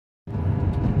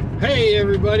Hey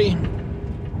everybody,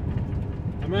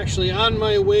 I'm actually on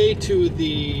my way to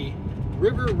the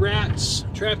River Rats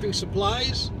Trapping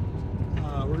Supplies.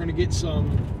 We're going to get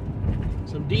some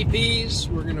DPs,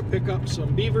 we're going to pick up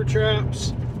some beaver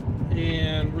traps,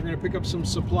 and we're going to pick up some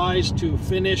supplies to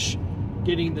finish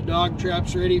getting the dog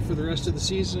traps ready for the rest of the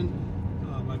season.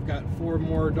 I've got 4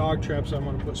 more dog traps I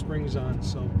want to put springs on.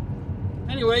 So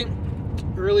anyway,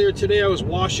 earlier today I was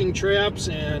washing traps,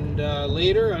 and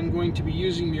later I'm going to be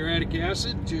using muriatic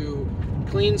acid to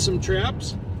clean some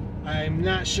traps. I'm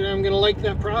not sure I'm going to like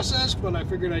that process, but I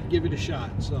figured I'd give it a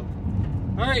shot. So,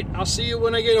 alright, I'll see you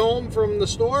when I get home from the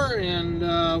store, and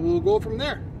we'll go from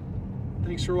there.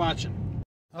 Thanks for watching.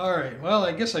 Alright, well,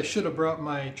 I guess I should have brought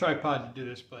my tripod to do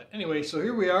this, but anyway, so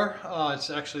here we are. It's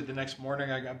actually the next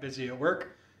morning. I got busy at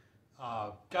work.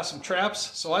 Got some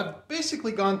traps, so I've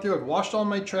basically gone through, I've washed all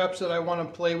my traps that I want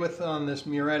to play with on this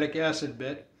muriatic acid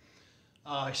bit.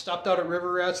 I stopped out at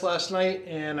River Rats last night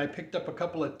and I picked up a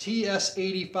couple of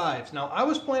TS85s. Now I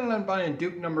was planning on buying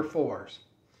Duke number 4s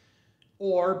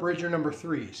or Bridger number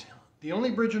 3s. The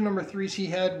only Bridger number 3s he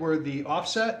had were the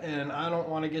offset, and I don't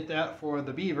want to get that for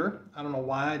the beaver. I don't know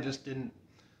why, I just didn't,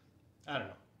 I don't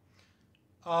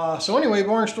know. So anyway,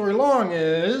 boring story long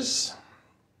is,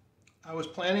 I was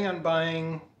planning on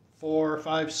buying 4,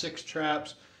 5, 6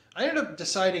 traps. I ended up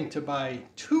deciding to buy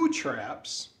 2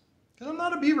 traps, because I'm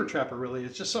not a beaver trapper really,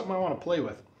 it's just something I want to play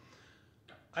with.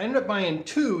 I ended up buying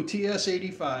 2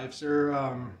 TS85s.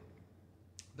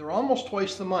 They're almost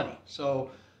twice the money.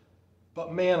 So,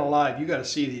 but man alive, you got to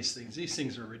see these things. These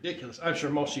things are ridiculous. I'm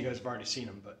sure most of you guys have already seen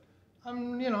them, but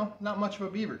I'm, you know, not much of a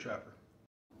beaver trapper.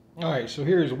 Alright, so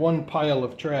here's one pile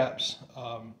of traps.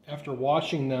 After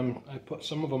washing them, I put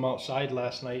some of them outside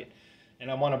last night, and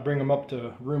I want to bring them up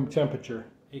to room temperature,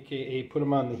 aka put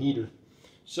them on the heater.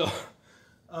 So,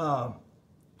 look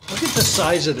at the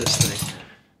size of this thing.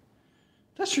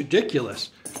 That's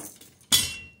ridiculous.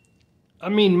 I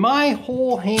mean, my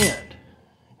whole hand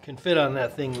can fit on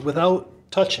that thing without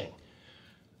touching.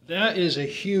 That is a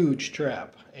huge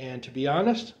trap, and to be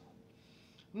honest,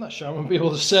 I'm not sure I'm going to be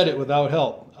able to set it without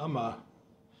help.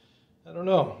 I don't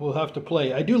know, we'll have to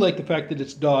play. I do like the fact that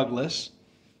it's dogless,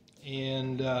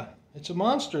 and it's a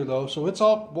monster though, so it's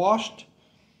all washed.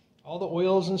 All the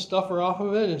oils and stuff are off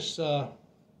of it. It's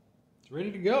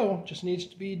ready to go, just needs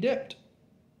to be dipped.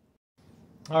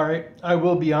 Alright, I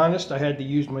will be honest, I had to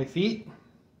use my feet.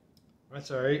 That's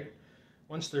alright.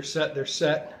 Once they're set, they're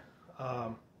set.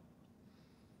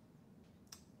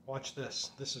 Watch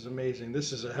this. This is amazing.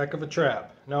 This is a heck of a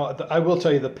trap. Now, I will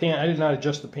tell you, the pan, I did not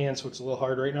adjust the pan, so it's a little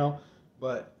hard right now,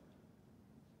 but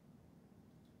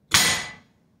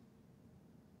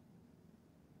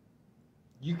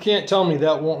you can't tell me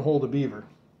that won't hold a beaver.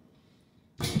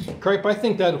 Cripe, I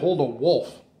think that'd hold a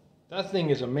wolf. That thing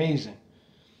is amazing.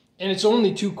 And it's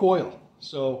only 2 coil,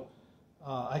 so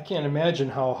I can't imagine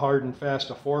how hard and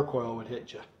fast a 4 coil would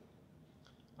hit you.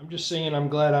 I'm just saying I'm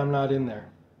glad I'm not in there.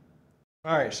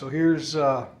 Alright, so here's,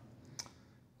 what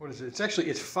is it?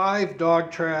 It's 5 dog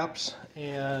traps,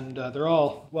 and they're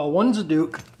all, well, one's a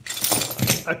Duke.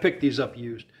 I picked these up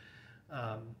used.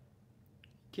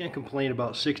 Can't complain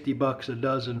about 60 bucks a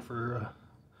dozen for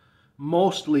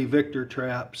mostly Victor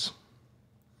traps.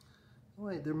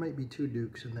 Wait, there might be 2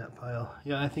 Dukes in that pile.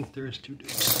 Yeah, I think there is 2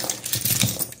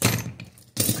 Dukes.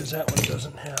 Because that one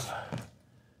doesn't have...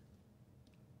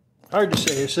 Hard to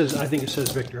say. It says, I think it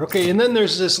says Victor. Okay, and then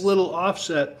there's this little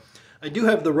offset. I do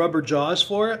have the rubber jaws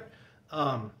for it.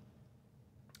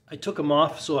 I took them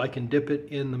off so I can dip it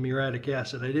in the muriatic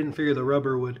acid. I didn't figure the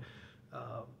rubber would...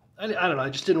 I don't know. I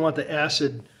just didn't want the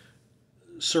acid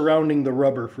surrounding the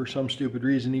rubber for some stupid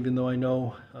reason, even though I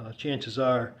know chances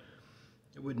are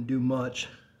it wouldn't do much.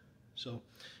 So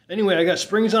anyway, I got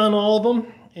springs on all of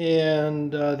them,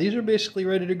 and these are basically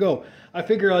ready to go. I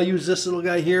figure I'll use this little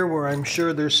guy here where I'm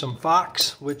sure there's some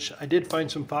fox, which I did find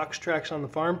some fox tracks on the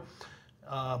farm,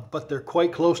 but they're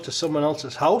quite close to someone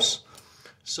else's house.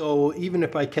 So even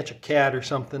if I catch a cat or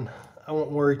something, I won't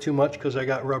worry too much because I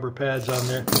got rubber pads on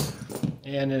there,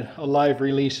 and a live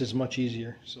release is much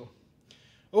easier. So,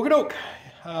 okie doke,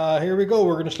 here we go.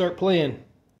 We're going to start playing.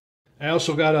 I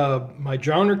also got my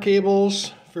drowner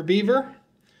cables for beaver,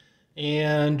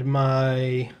 and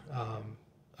my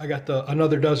I got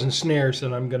another dozen snares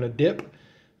that I'm going to dip.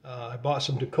 I bought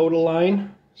some Dakota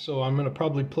Line, so I'm going to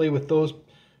probably play with those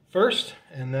first,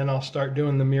 and then I'll start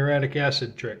doing the muriatic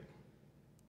acid trick.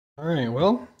 Alright,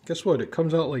 well, guess what? It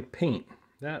comes out like paint.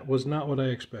 That was not what I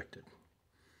expected.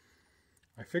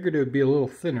 I figured it would be a little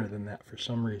thinner than that for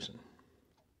some reason.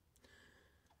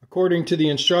 According to the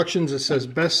instructions, it says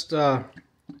best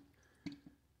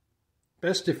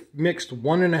best if mixed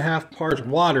 1.5 parts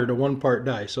water to 1 part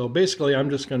dye. So basically I'm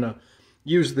just going to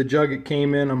use the jug it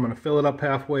came in. I'm going to fill it up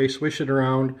halfway, swish it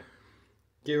around,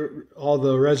 get all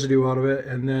the residue out of it,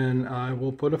 and then I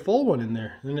will put a full one in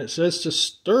there. And it says to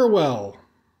stir well.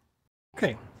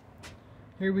 Okay,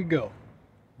 here we go.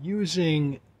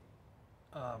 Using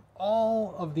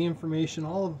all of the information,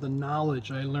 all of the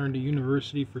knowledge I learned at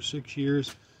university for 6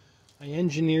 years, I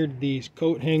engineered these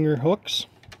coat hanger hooks.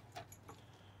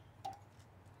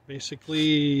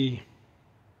 Basically,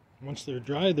 once they're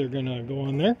dry, they're going to go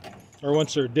on there. Or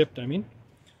once they're dipped, I mean.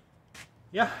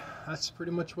 Yeah, that's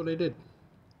pretty much what I did.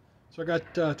 So I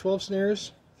got 12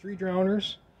 snares, 3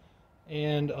 drowners,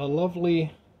 and a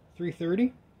lovely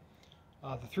 330.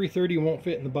 The 330 won't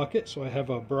fit in the bucket, so I have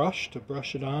a brush to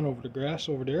brush it on over the grass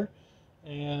over there.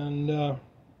 And,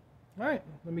 alright,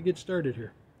 let me get started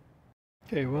here.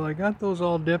 Okay, well, I got those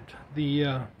all dipped.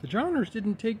 The drowners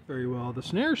didn't take very well. The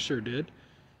snares sure did.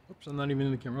 Oops, I'm not even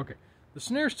in the camera. Okay, the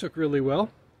snares took really well,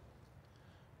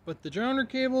 but the drowner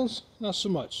cables, not so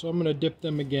much. So I'm going to dip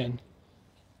them again.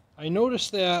 I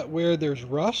noticed that where there's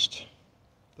rust,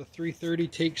 the 330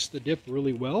 takes the dip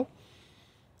really well.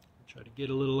 Try to get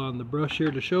a little on the brush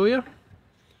here to show you.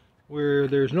 Where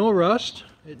there's no rust,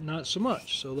 not so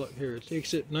much. So look here, it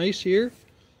takes it nice here,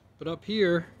 but up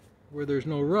here, where there's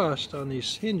no rust on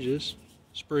these hinges,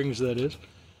 springs that is,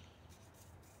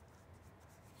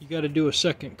 you got to do a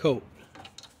second coat,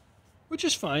 which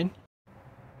is fine.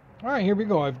 All right, here we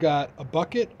go. I've got a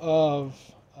bucket of,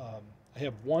 I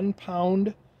have 1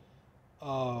 pound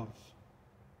of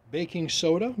baking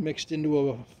soda mixed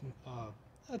into a,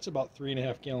 that's about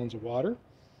 3.5 gallons of water.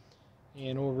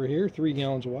 And over here, 3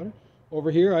 gallons of water.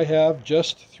 Over here, I have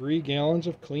just 3 gallons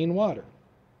of clean water.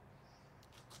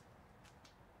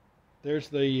 There's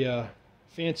the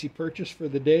fancy purchase for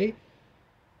the day.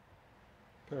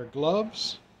 Pair of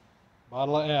gloves,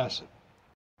 bottle of acid.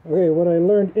 Okay, what I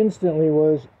learned instantly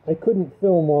was I couldn't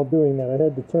film while doing that. I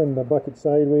had to turn the bucket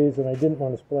sideways and I didn't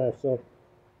want to splash. So,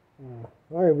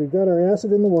 alright, we've got our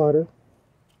acid in the water.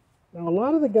 Now, a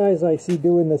lot of the guys I see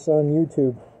doing this on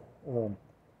YouTube,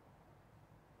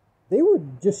 they were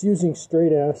just using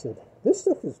straight acid. This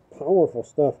stuff is powerful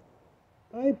stuff.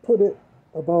 I put it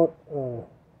about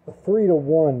a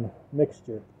 3-to-1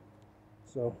 mixture.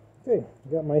 So, okay,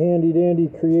 got my handy dandy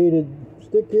created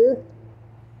stick here.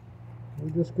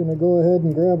 We're just going to go ahead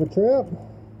and grab a trap.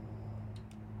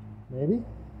 Maybe.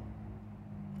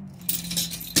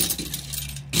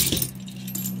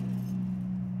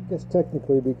 I guess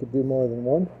technically we could do more than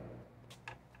one.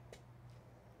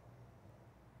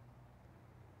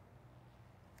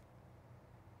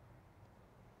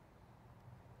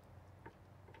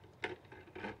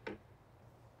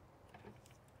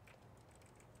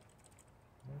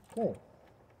 Okay,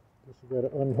 guess we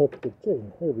got to unhook the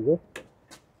chain. There we go.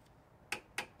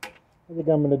 I think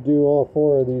I'm going to do all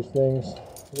 4 of these things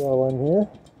while I'm here.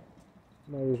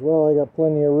 Might as well, I got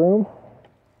plenty of room.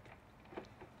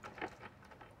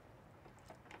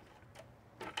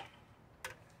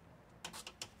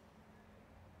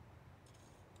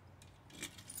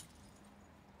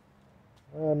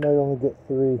 I might only get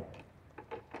 3.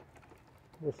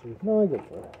 We'll see. No, I get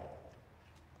 4.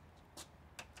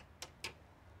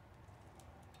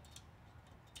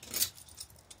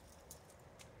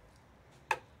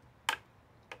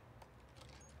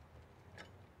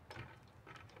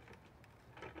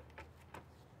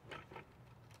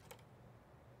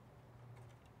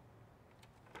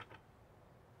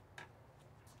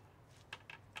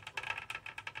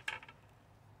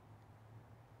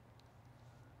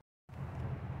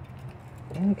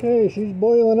 Okay, she's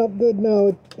boiling up good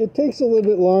now. It takes a little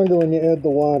bit longer when you add the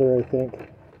water, I think. I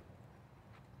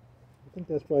think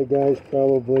that's why guys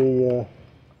probably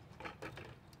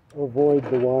avoid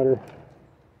the water.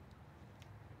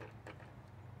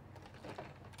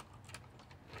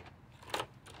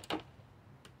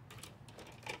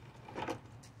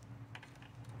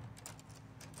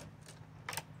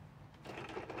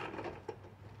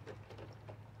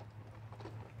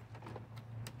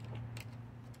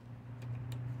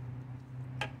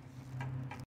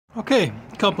 Okay,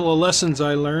 a couple of lessons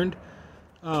I learned.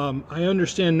 I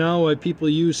understand now why people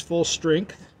use full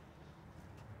strength.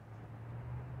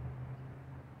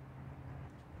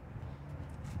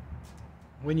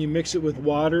 When you mix it with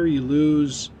water, you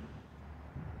lose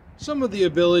some of the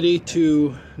ability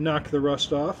to knock the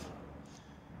rust off.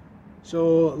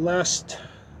 So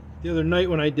the other night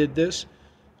when I did this,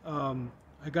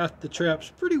 I got the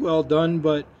traps pretty well done,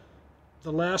 but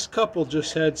the last couple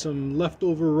just had some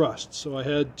leftover rust, so I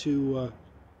had to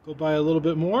go buy a little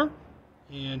bit more,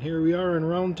 and here we are in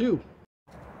round 2.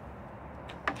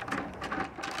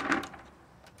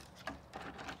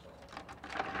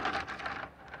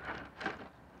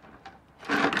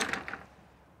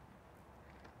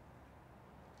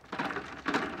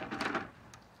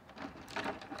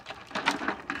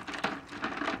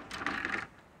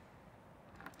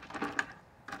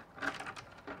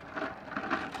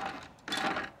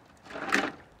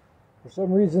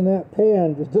 some reason that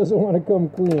pan just doesn't want to come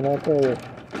clean, I'll tell you.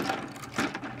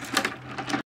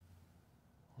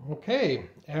 Okay,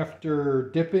 after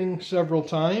dipping several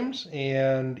times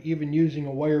and even using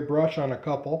a wire brush on a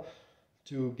couple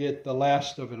to get the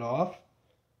last of it off,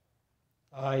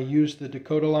 I used the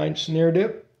Dakota Line Snare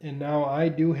Dip, and now I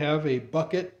do have a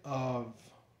bucket of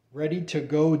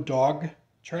ready-to-go dog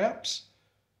traps.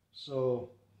 So,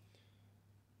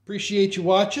 appreciate you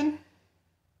watching.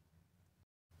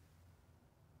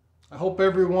 I hope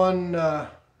everyone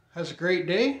has a great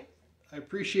day. I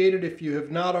appreciate it. If you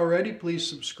have not already, please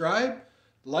subscribe,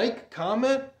 like,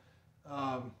 comment.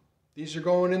 These are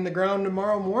going in the ground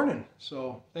tomorrow morning.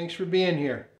 So, thanks for being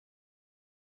here.